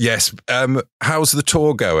 Yes. How's the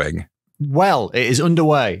tour going? Well, it is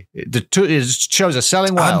underway. The shows are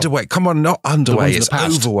selling well. Underway. Come on, not underway. ones in It's the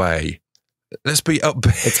past. overway. Let's be up.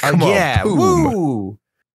 Come on. Yeah, Boom. woo!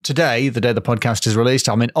 Today, the day the podcast is released,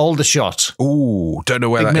 I'm in Aldershot. Ooh, don't know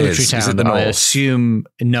where Big that military is. town. Is it the I north? assume,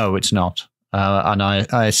 no, it's not. And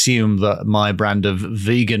I assume that my brand of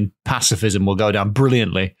vegan pacifism will go down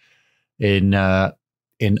brilliantly in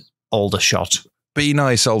Aldershot. Be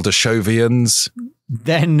nice, older Shovians.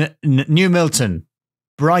 Then New Milton,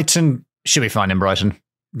 Brighton, should be fine in Brighton.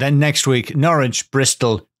 Then next week, Norwich,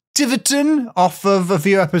 Bristol, Tiverton, off of a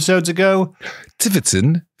few episodes ago.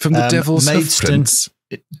 Tiverton from the Devil's Maidstone. Hoofprints.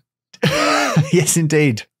 Yes,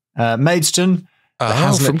 indeed. Maidstone, the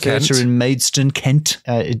Hazlitt from Theatre Kent. in Maidstone, Kent.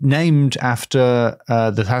 Named after,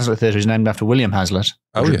 the Hazlitt Theatre is named after William Hazlitt,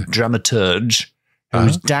 Oh, yeah. dramaturge,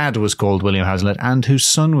 whose dad was called William Hazlitt and whose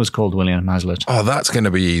son was called William Hazlitt. Oh, that's going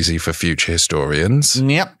to be easy for future historians.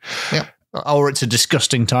 Yep. Or it's a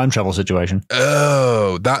disgusting time travel situation.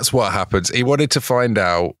 Oh, that's what happens. He wanted to find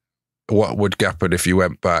out what would happen if you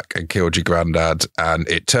went back and killed your granddad, and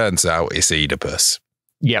it turns out it's Oedipus.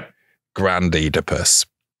 Yep. Grand Oedipus.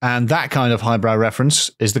 And that kind of highbrow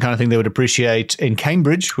reference is the kind of thing they would appreciate in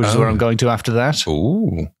Cambridge, which is where I'm going to after that.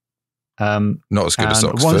 Ooh. Not as good as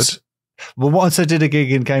And Oxford. Once I did a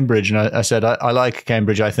gig in Cambridge, and I said, I like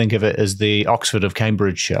Cambridge. I think of it as the Oxford of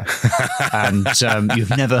Cambridgeshire. And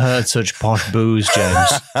you've never heard such posh booze, James.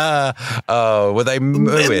 Oh, were they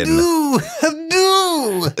mooing? Boo!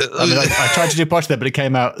 Boo! I mean, I tried to do posh there, but it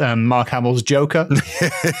came out Mark Hamill's Joker. Boo!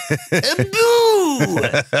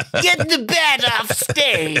 Get the bat off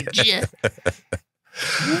stage.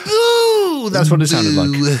 Boo! That's what it sounded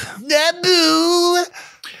like. Boo!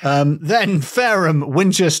 Then Fareham,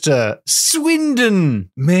 Winchester, Swindon.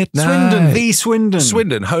 Midnight. Swindon.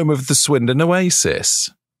 Swindon, home of the Swindon Oasis.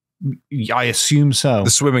 I assume so. The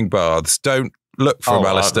swimming baths. Don't look for them,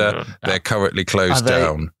 Alasdair. They're currently closed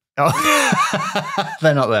down. Oh.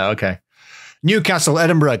 They're not there. Okay. Newcastle,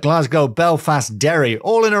 Edinburgh, Glasgow, Belfast, Derry,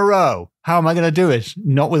 all in a row. How am I going to do it?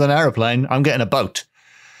 Not with an aeroplane. I'm getting a boat.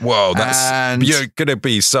 Whoa, And- there's going to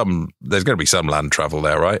be some land travel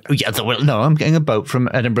there, right? Yeah, no, I'm getting a boat from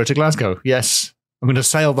Edinburgh to Glasgow. Yes. I'm going to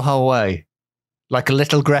sail the whole way. Like a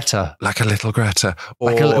little Greta. Like a little Greta.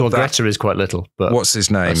 Greta is quite little, but What's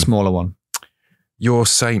his name? a smaller one. Your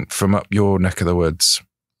saint from up your neck of the woods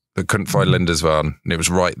that couldn't find Lindisfarne, and it was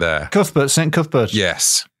right there. Cuthbert, St. Cuthbert.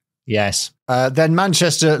 Yes. Yes. Then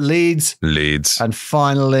Manchester, Leeds, Leeds. and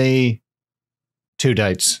finally 2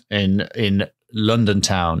 dates in London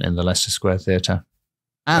town in the Leicester Square Theatre.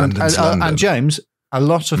 And London. James, a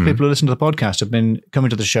lot of people who listen to the podcast have been coming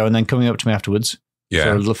to the show and then coming up to me afterwards for a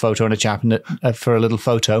Yeah. little photo and a chat and for a little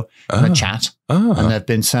photo and a chat, Oh. and they've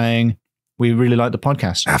been saying we really like the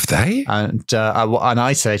podcast. Have they? And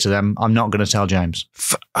I say to them, I'm not going to tell James,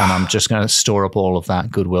 and I'm just going to store up all of that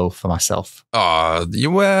goodwill for myself.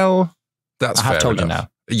 Well, that's I have fair told enough.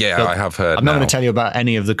 you now. Yeah, But I have heard. I'm not now. going to tell you about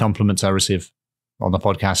any of the compliments I receive on the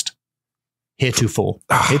podcast heretofore.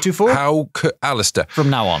 Heretofore? How could Alasdair? From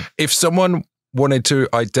now on. If someone wanted to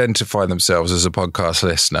identify themselves as a podcast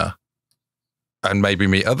listener and maybe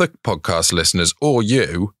meet other podcast listeners or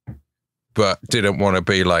you, but didn't want to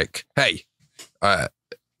be like, hey,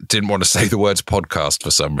 didn't want to say the words podcast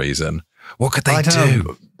for some reason, what could they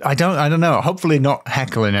do? I don't know. Hopefully not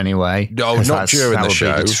heckle in any way. No, 'cause not during that the would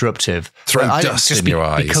show. be disruptive. Throw But dust just in your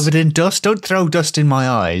eyes. Be covered in dust. Don't throw dust in my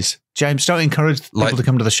eyes. James, don't encourage people to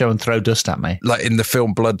come to the show and throw dust at me. Like in the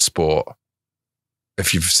film Bloodsport,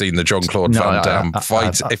 if you've seen the Jean-Claude No, Van Damme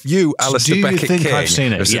fight. If you, Alasdair do you Beckett think King, I've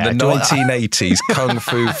seen it? have seen Yeah, the do I- 1980s kung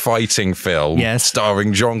fu fighting film Yes.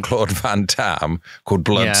 starring Jean-Claude Van Damme called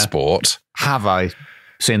Bloodsport. Have I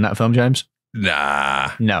seen that film, James?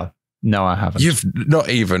 Nah. No, I haven't. You've not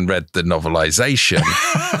even read the novelization.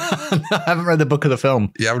 I haven't read the book of the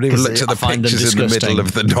film. You haven't even looked at the I find them pictures in the disgusting. middle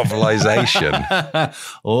of the novelization.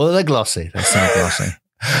 Oh, they're glossy. They're so glossy.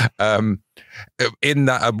 In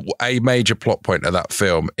that, a major plot point of that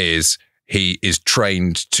film is he is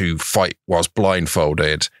trained to fight whilst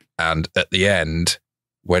blindfolded, and at the end,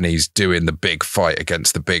 when he's doing the big fight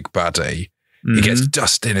against the big baddie, he gets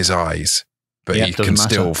dust in his eyes, but he can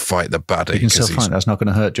still fight the baddie. He can still fight. That's not going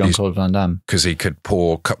to hurt Jean-Claude Van Damme. Because he could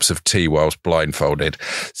pour cups of tea whilst blindfolded.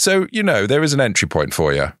 So, there is an entry point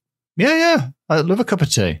for you. Yeah. I love a cup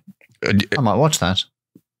of tea. I might watch that.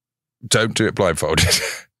 Don't do it blindfolded.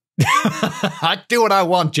 I do what I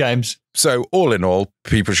want, James. So, all in all,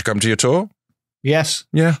 people should come to your tour? Yes.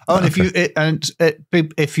 Yeah. Oh, and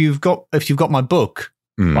if you've got my book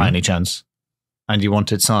by any chance, and you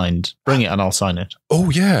want it signed, bring it and I'll sign it. Oh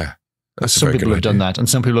yeah, some people have done that, and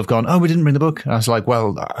some people have gone, "Oh, we didn't bring the book." And I was like,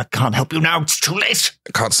 "Well, I can't help you now. It's too late.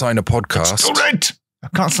 I can't sign a podcast. It's too late. I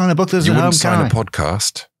can't sign a book. There's you a home. wouldn't sign a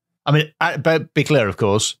podcast. I mean, but be clear, of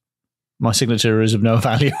course, my signature is of no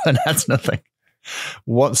value and adds nothing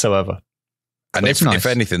whatsoever. And if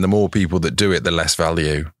anything, the more people that do it, the less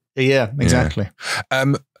value. Yeah, exactly.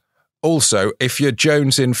 Yeah. Also, if you're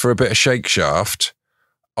jonesing for a bit of shake shaft,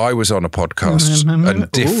 I was on a podcast, a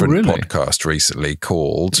different podcast recently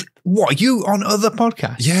called... What, you on other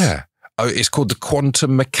podcasts? Yeah. Oh, it's called the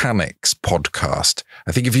Quantum Mechanics Podcast.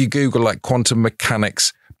 I think if you Google like Quantum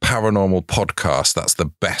Mechanics Paranormal Podcast, that's the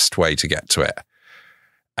best way to get to it.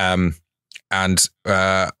 And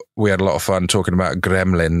we had a lot of fun talking about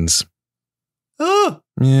gremlins. Oh!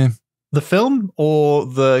 Yeah. The film or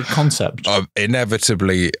the concept?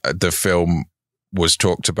 Inevitably, the film was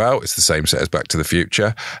talked about. It's the same set as Back to the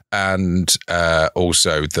Future. And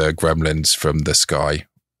also the gremlins from the sky.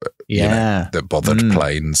 That bothered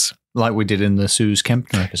planes. Like we did in the Suze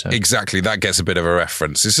Kempner episode. Exactly. That gets a bit of a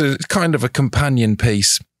reference. It's kind of a companion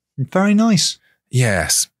piece. Very nice.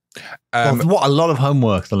 Yes. What a lot of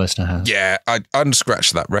homework the listener has. Yeah. I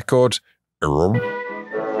unscratched that record.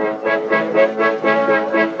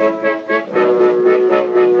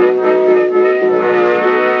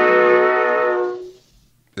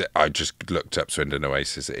 I just looked up Swindon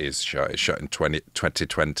Oasis. It is shut. It's shut in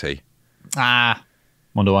 2020.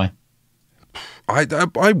 Wonder why.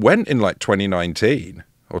 I went in like 2019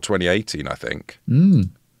 or 2018, I think. You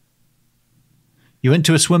went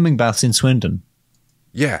to a swimming bath in Swindon?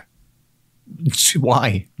 Yeah.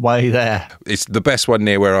 Why? Why are you there? It's the best one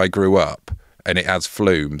near where I grew up, and it has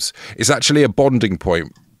flumes. It's actually a bonding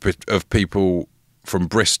point of people from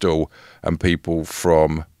Bristol and people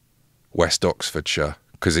from West Oxfordshire,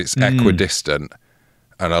 because it's equidistant,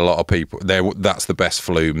 and a lot of people there. That's the best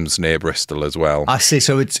flumes near Bristol as well. I see.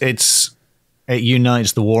 So it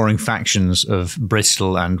unites the warring factions of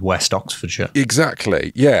Bristol and West Oxfordshire.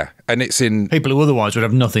 Exactly. Yeah, and it's in people who otherwise would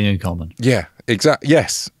have nothing in common. Yeah. Exactly.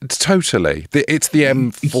 Yes. It's totally. It's the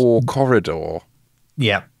M4 corridor.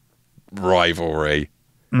 Yeah. Rivalry.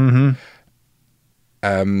 Mm-hmm.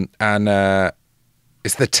 And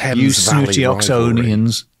it's the Thames you Valley snooty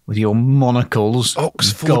Oxonians with your monocles,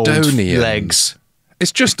 Oxfordonians. Gold legs.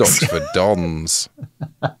 It's just Oxford Dons.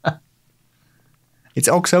 It's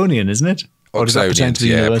Oxonian, isn't it? Or does that pertain to the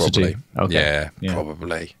university? Probably. Okay. Yeah,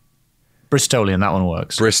 probably. Bristolian, that one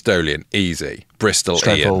works. Bristolian, easy. Bristol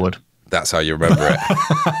Straightforward. Ian. That's how you remember it.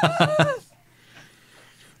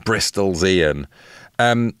 Bristol's Ian.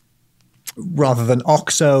 Rather than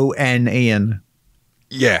Oxo and Ian.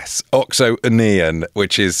 Yes, Oxo and Ian,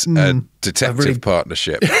 which is a detective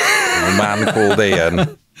partnership. A man called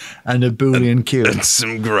Ian. And a Boolean Q. And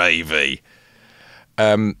some gravy.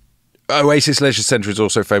 Oasis Leisure Centre is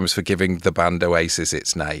also famous for giving the band Oasis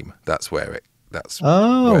its name. That's where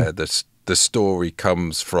where the story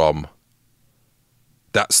comes from.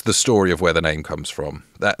 That's the story of where the name comes from.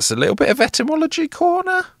 That's a little bit of etymology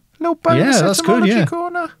corner. A little bonus that's etymology good,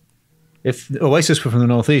 corner. If Oasis were from the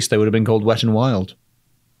northeast, they would have been called Wet and Wild.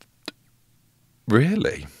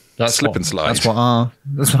 Really? That's Slip and Slide. That's what our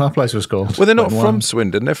place was called. Well, they're not from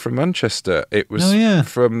Swindon. They're from Manchester. It was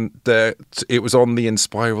from there. It was on the In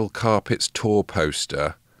Spiral Carpets tour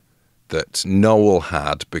poster that Noel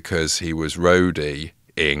had because he was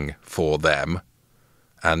roadieing for them,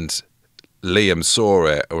 and Liam saw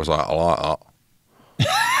it and was like, "I like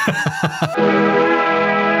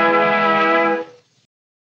that."